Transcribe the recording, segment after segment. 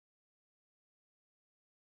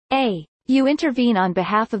A. You intervene on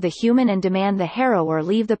behalf of the human and demand the harrower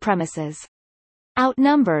leave the premises.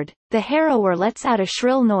 Outnumbered, the harrower lets out a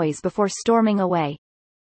shrill noise before storming away.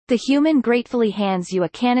 The human gratefully hands you a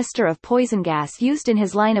canister of poison gas used in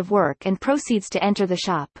his line of work and proceeds to enter the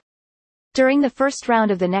shop. During the first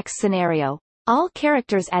round of the next scenario, all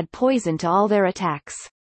characters add poison to all their attacks.